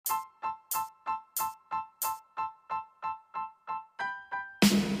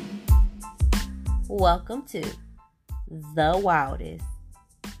Welcome to the wildest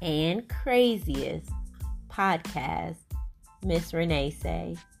and craziest podcast, Miss Renee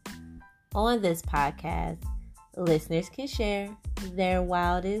say. On this podcast, listeners can share their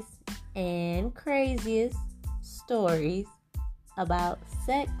wildest and craziest stories about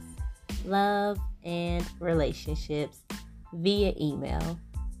sex, love, and relationships via email.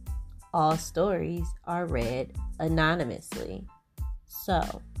 All stories are read anonymously.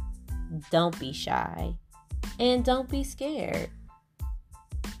 So, don't be shy and don't be scared.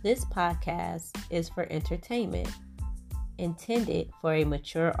 This podcast is for entertainment, intended for a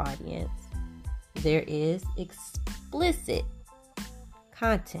mature audience. There is explicit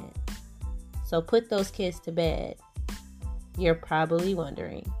content, so put those kids to bed. You're probably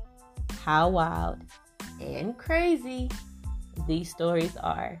wondering how wild and crazy these stories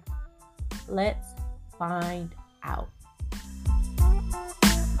are. Let's find out.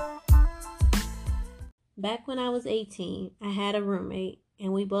 Back when I was 18, I had a roommate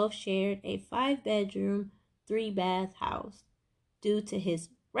and we both shared a 5-bedroom, 3-bath house. Due to his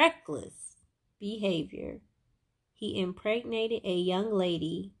reckless behavior, he impregnated a young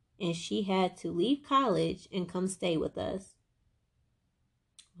lady and she had to leave college and come stay with us.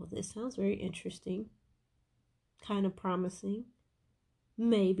 Well, this sounds very interesting. Kind of promising.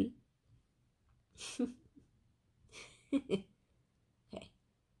 Maybe. Okay.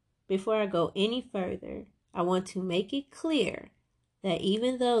 Before I go any further, I want to make it clear that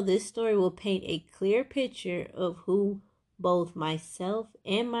even though this story will paint a clear picture of who both myself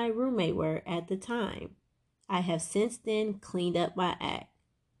and my roommate were at the time, I have since then cleaned up my act.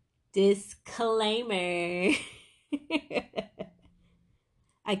 Disclaimer.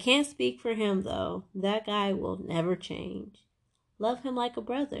 I can't speak for him though. That guy will never change. Love him like a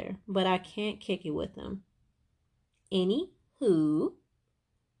brother, but I can't kick it with him. Anywho,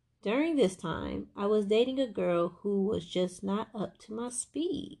 during this time, I was dating a girl who was just not up to my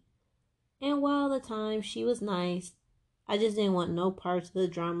speed. And while at the time she was nice, I just didn't want no parts of the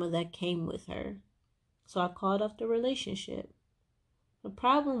drama that came with her. So I called off the relationship. The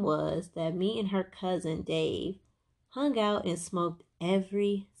problem was that me and her cousin Dave hung out and smoked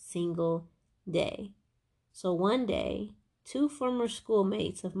every single day. So one day, 2 former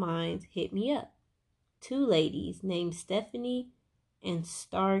schoolmates of mine hit me up. 2 ladies named Stephanie and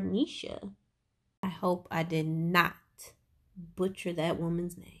Starnisha. I hope I did not butcher that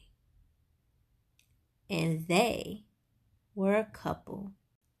woman's name. And they were a couple.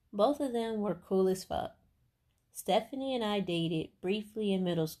 Both of them were cool as fuck. Stephanie and I dated briefly in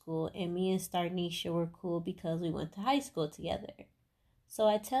middle school, and me and Starnisha were cool because we went to high school together. So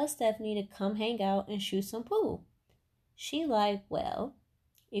I tell Stephanie to come hang out and shoot some pool. She like, well,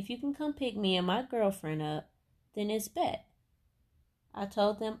 if you can come pick me and my girlfriend up, then it's bet. I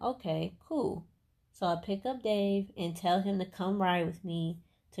told them, okay, cool. So I pick up Dave and tell him to come ride with me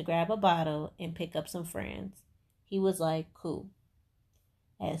to grab a bottle and pick up some friends. He was like, cool.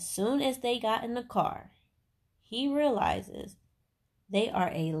 As soon as they got in the car, he realizes they are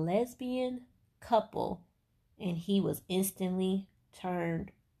a lesbian couple and he was instantly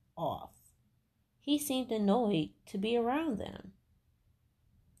turned off. He seemed annoyed to be around them.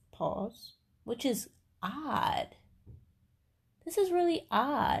 Pause. Which is odd. This is really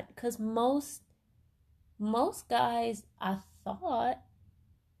odd because most guys, I thought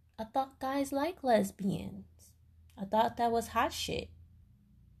guys like lesbians. I thought that was hot shit.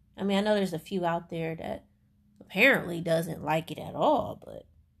 I mean, I know there's a few out there that apparently doesn't like it at all, but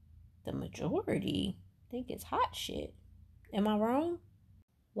the majority think it's hot shit. Am I wrong?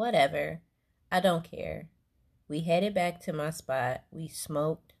 Whatever. I don't care. We headed back to my spot. We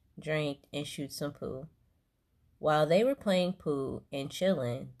smoked, drank, and shoot some pool. While they were playing pool and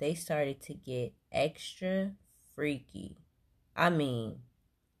chilling, they started to get extra freaky. I mean,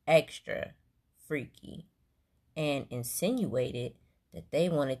 extra freaky. And insinuated that they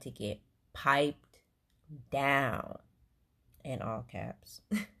wanted to get piped down. In all caps.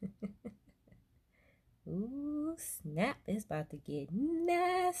 Ooh, snap. It's about to get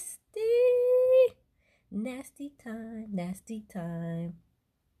nasty. Nasty time.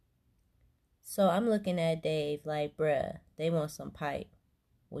 So I'm looking at Dave like, bruh, they want some pipe.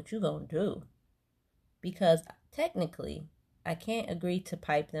 What you gonna do? Because technically, I can't agree to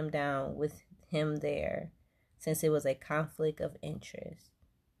pipe them down with him there since it was a conflict of interest.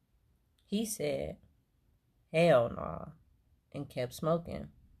 He said, hell nah, and kept smoking.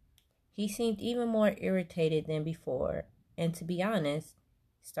 He seemed even more irritated than before, and to be honest,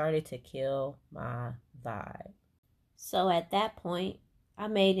 started to kill my vibe. So at that point, I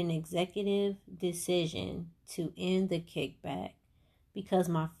made an executive decision to end the kickback because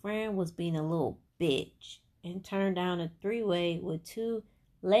my friend was being a little bitch and turn down a three-way with two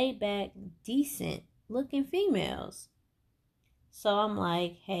laid-back, decent-looking females. So I'm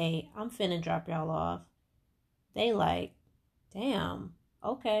like, hey, I'm finna drop y'all off. They like, damn,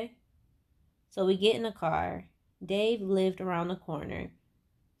 okay. So we get in the car. Dave lived around the corner,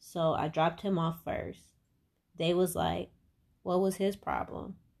 so I dropped him off first. They was like, what was his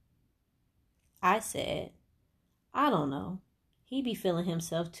problem? I said, I don't know. He be feeling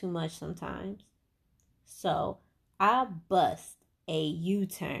himself too much sometimes. So I bust a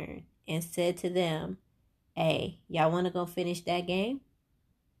U-turn and said to them, hey, y'all want to go finish that game?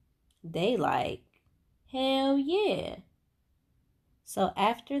 They like, hell yeah. So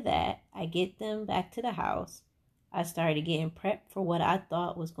after that, I get them back to the house. I started getting prepped for what I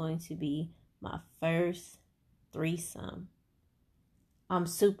thought was going to be my first threesome. I'm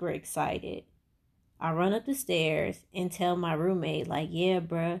super excited. I run up the stairs and tell my roommate, like, yeah,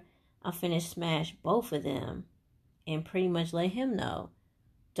 bruh, I'm finna smash both of them. And pretty much let him know,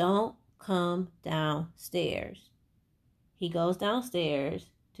 don't come downstairs. He goes downstairs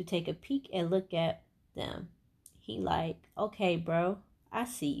to take a peek and look at them. He like, okay, bro, I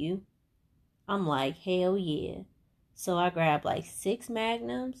see you. I'm like, hell yeah. So I grab like 6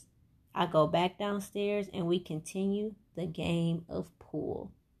 magnums. I go back downstairs and we continue the game of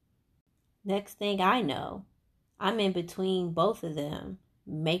pool. Next thing I know, I'm in between both of them,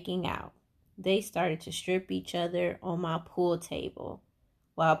 making out. They started to strip each other on my pool table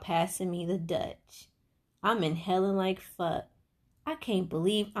while passing me the Dutch. I'm inhaling like fuck. I can't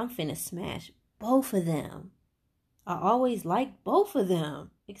believe I'm finna smash both of them. I always liked both of them,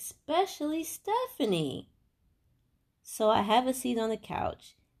 especially Stephanie. So I have a seat on the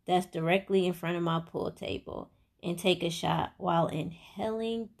couch that's directly in front of my pool table and take a shot while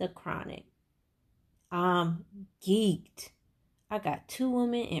inhaling the chronic. I'm geeked. I got 2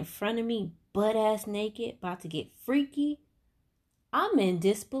 women in front of me, butt-ass naked, about to get freaky. I'm in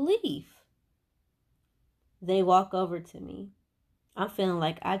disbelief. They walk over to me. I'm feeling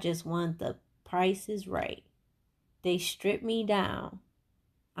like I just won the Price is Right. They strip me down.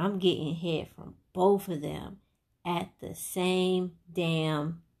 I'm getting head from both of them at the same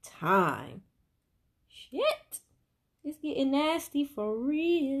damn time. Shit. It's getting nasty for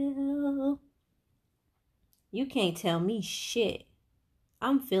real. You can't tell me shit.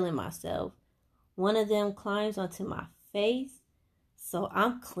 I'm feeling myself. One of them climbs onto my face, so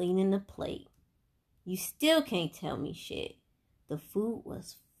I'm cleaning the plate. You still can't tell me shit. The food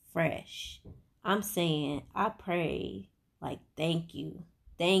was fresh. I'm saying, I prayed, like, thank you.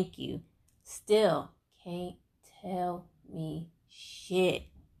 Still can't tell me shit.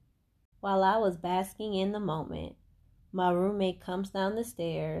 While I was basking in the moment, my roommate comes down the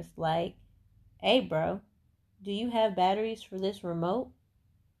stairs like, hey, bro, do you have batteries for this remote?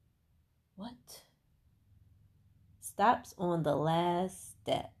 What? Stops on the last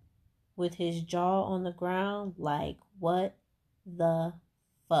step with his jaw on the ground like, what the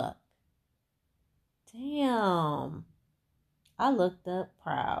fuck? Damn. I looked up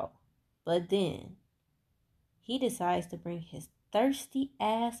proud, but then he decides to bring his thirsty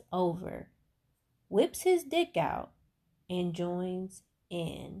ass over, whips his dick out, and joins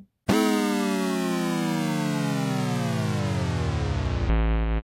in.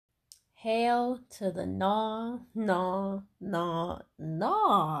 Hail to the nah.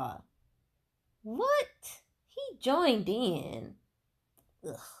 What? He joined in.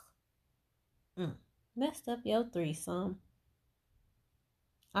 Ugh. Messed up your threesome.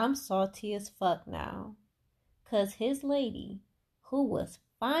 I'm salty as fuck now. 'Cause his lady, who was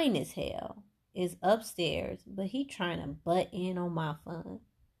fine as hell, is upstairs, but he trying to butt in on my fun.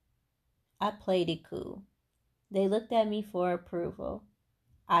 I played it cool. They looked at me for approval.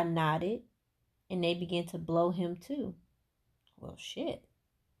 I nodded, and they began to blow him too. Well, shit.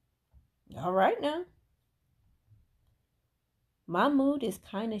 All right now. My mood is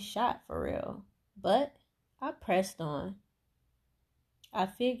kind of shot for real, but I pressed on. I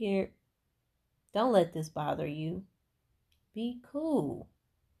figured, don't let this bother you. Be cool.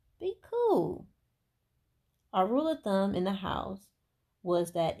 Our rule of thumb in the house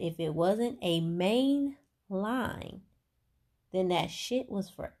was that if it wasn't a main line, then that shit was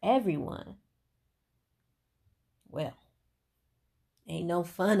for everyone. Well, ain't no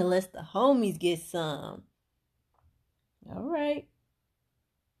fun unless the homies get some. All right.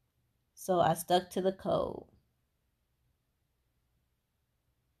 So I stuck to the code.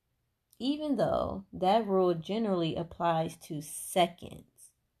 Even though that rule generally applies to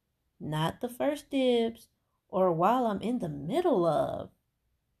seconds, not the first dibs or while I'm in the middle of.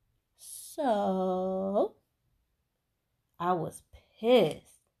 So I was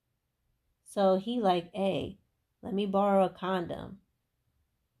pissed. So he like, hey, let me borrow a condom.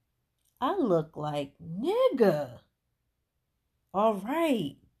 I look like, nigga. All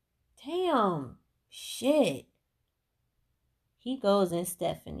right. Damn. Shit. He goes in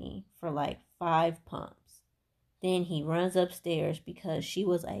Stephanie for like 5 pumps. Then he runs upstairs because she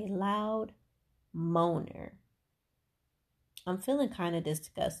was a loud moaner. I'm feeling kind of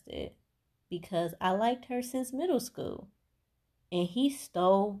disgusted because I liked her since middle school. And he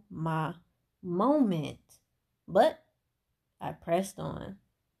stole my moment. But I pressed on.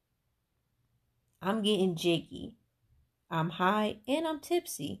 I'm getting jiggy. I'm high and I'm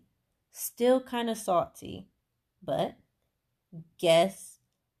tipsy. Still kind of salty. But guess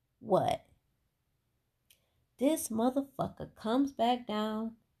what? This motherfucker comes back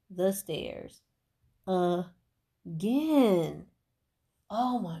down the stairs. Again.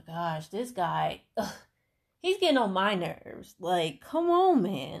 Oh my gosh, this guy, he's getting on my nerves. Like, come on,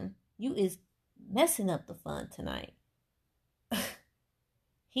 man. You is messing up the fun tonight.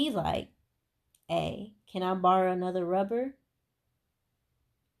 He's like, hey, can I borrow another rubber?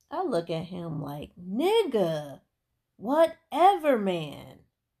 I look at him like, nigga, whatever, man.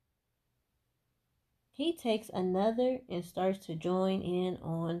 He takes another and starts to join in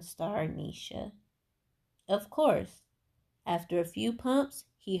on Starnisha. Of course, after a few pumps,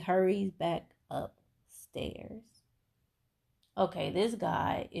 he hurries back upstairs. Okay, this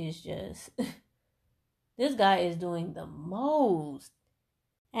guy is just, this guy is doing the most.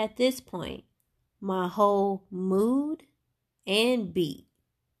 At this point, my whole mood and beat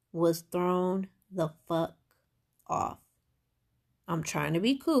was thrown the fuck off. I'm trying to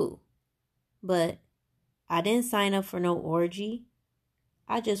be cool, but I didn't sign up for no orgy.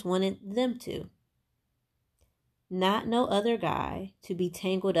 I just wanted them to. Not no other guy to be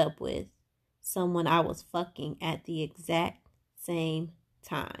tangled up with someone I was fucking at the exact same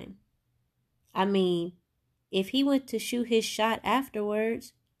time. I mean, if he went to shoot his shot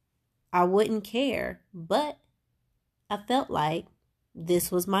afterwards, I wouldn't care, but I felt like this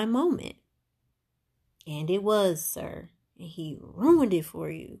was my moment. And it was, sir. And he ruined it for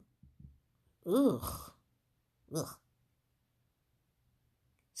you. Ugh. Ugh.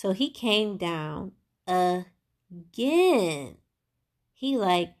 So he came down again. He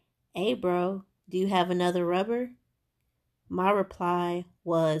like, hey bro, do you have another rubber? My reply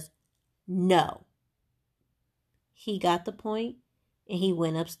was no. He got the point and he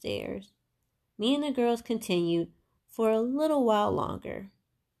went upstairs. Me and the girls continued for a little while longer.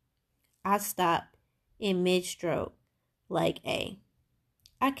 I stopped in mid-stroke like, hey,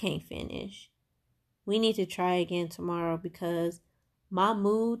 I can't finish. We need to try again tomorrow because my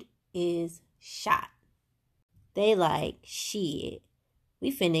mood is shot. They like, shit,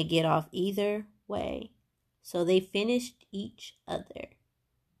 we finna get off either way. So they finished each other.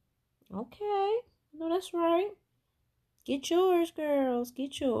 Okay, no, that's right. Get yours, girls,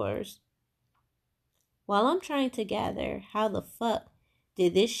 get yours. While I'm trying to gather how the fuck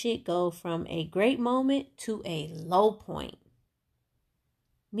did this shit go from a great moment to a low point.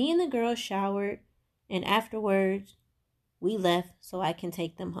 Me and the girls showered, and afterwards, we left so I can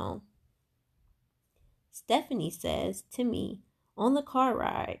take them home. Stephanie says to me on the car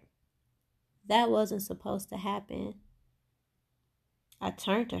ride, that wasn't supposed to happen. I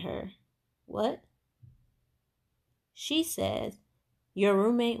turned to her. What? She says, your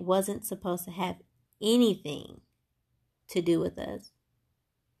roommate wasn't supposed to have anything to do with us.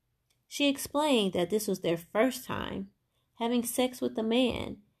 She explained that this was their first time having sex with a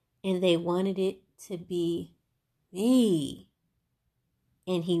man and they wanted it to be me.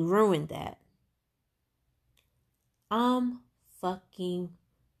 And he ruined that. I'm fucking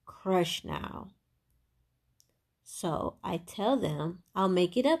crushed now. So I tell them I'll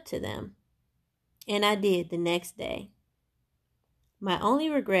make it up to them. And I did the next day. My only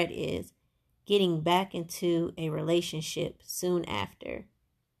regret is getting back into a relationship soon after.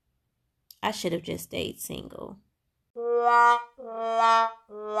 I should have just stayed single.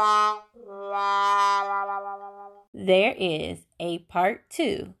 There is a part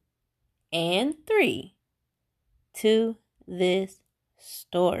 2 and 3 to this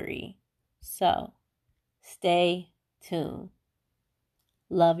story. So stay tuned.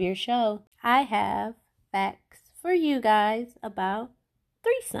 Love your show. I have facts for you guys about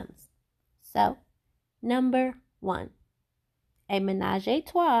threesomes. So, number 1. A ménage à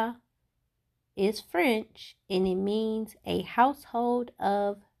trois is French and it means a household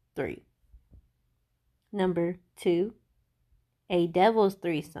of 3. Number 2. A devil's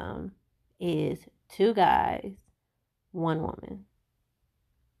threesome is 2 guys, 1 woman.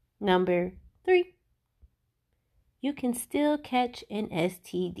 Number 3. You can still catch an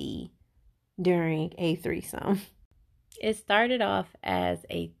STD during a threesome. It started off as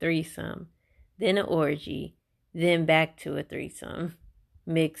a threesome, then an orgy, then back to a threesome,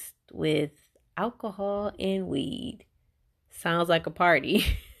 mixed with alcohol and weed. Sounds like a party.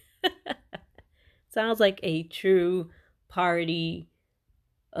 Sounds like a true party,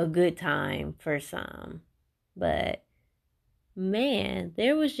 a good time for some. But man,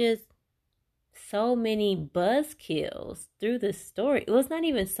 there was just so many buzzkills through the story. It was not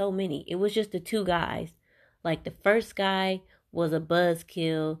even so many. It was just the two guys. Like the first guy was a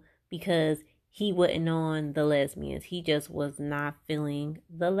buzzkill because he wasn't on the lesbians. He just was not feeling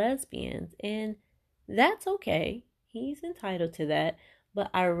the lesbians. And that's okay. He's entitled to that. But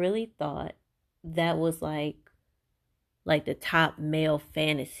I really thought that was like the top male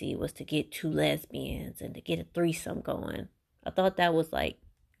fantasy was to get two lesbians and to get a threesome going. I thought that was like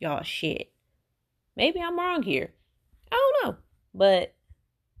y'all shit. Maybe I'm wrong here. I don't know. But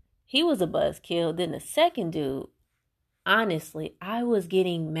he was a buzzkill. Then the second dude, honestly, I was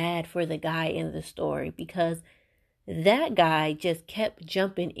getting mad for the guy in the story because that guy just kept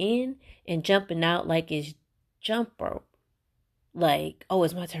jumping in and jumping out like it's jump rope. Like, oh,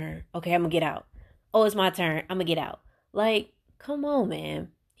 it's my turn. Okay, I'm going to get out. Oh, it's my turn. I'm going to get out. Like, come on, man.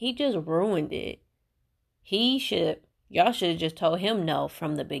 He just ruined it. Y'all should have just told him no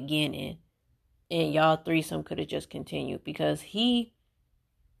from the beginning. And y'all threesome could have just continued because he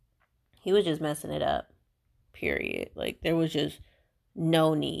was just messing it up. Period. Like, there was just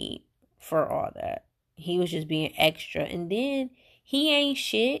no need for all that. He was just being extra. And then he ain't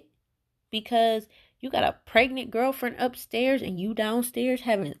shit because you got a pregnant girlfriend upstairs and you downstairs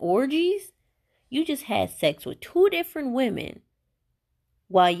having orgies. You just had sex with two different women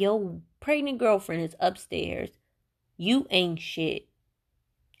while your pregnant girlfriend is upstairs. You ain't shit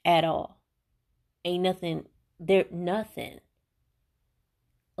at all. Ain't nothing there, nothing.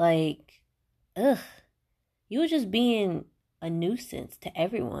 Like, ugh. You were just being a nuisance to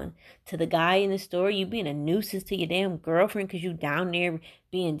everyone. To the guy in the story, you being a nuisance to your damn girlfriend because you down there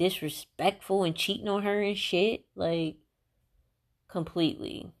being disrespectful and cheating on her and shit. Like,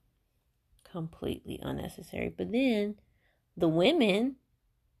 completely unnecessary. But then, the women,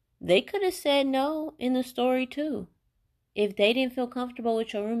 they could have said no in the story too. If they didn't feel comfortable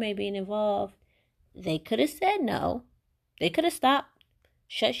with your roommate being involved, they could have said no. They could have stopped,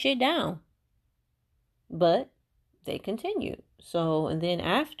 shut shit down. But they continued. So, and then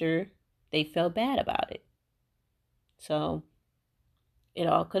after, they felt bad about it. So, it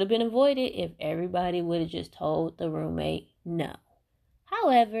all could have been avoided if everybody would have just told the roommate no.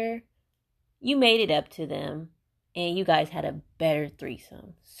 However, you made it up to them, and you guys had a better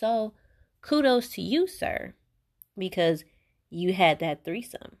threesome. So, kudos to you, sir, because you had that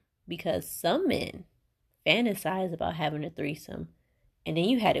threesome. Because some men fantasize about having a threesome, and then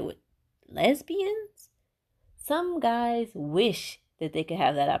you had it with lesbians. Some guys wish that they could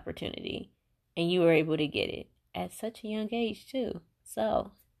have that opportunity, and you were able to get it at such a young age too.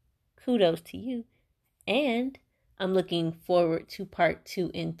 So, kudos to you. And I'm looking forward to part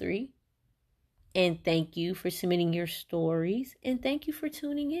 2 and 3. And thank you for submitting your stories, and thank you for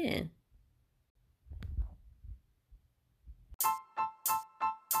tuning in.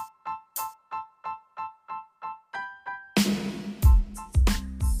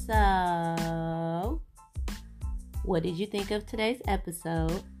 So, what did you think of today's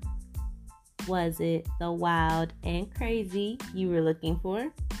episode? Was it the wild and crazy you were looking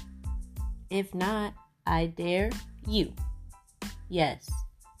for? If not, I dare you, yes,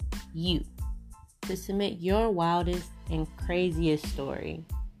 you, to submit your wildest and craziest story.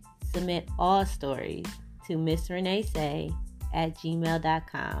 Submit all stories to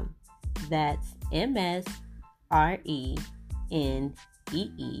MissReneeSay@gmail.com. That's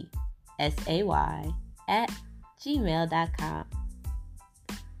MissReneesay@gmail.com.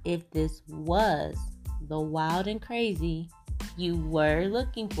 If this was the wild and crazy you were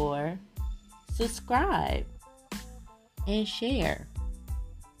looking for, subscribe and share.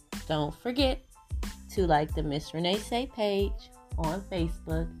 Don't forget to like the Miss Renee Say page on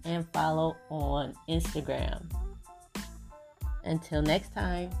Facebook and follow on Instagram. Until next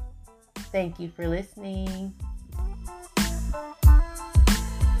time, thank you for listening.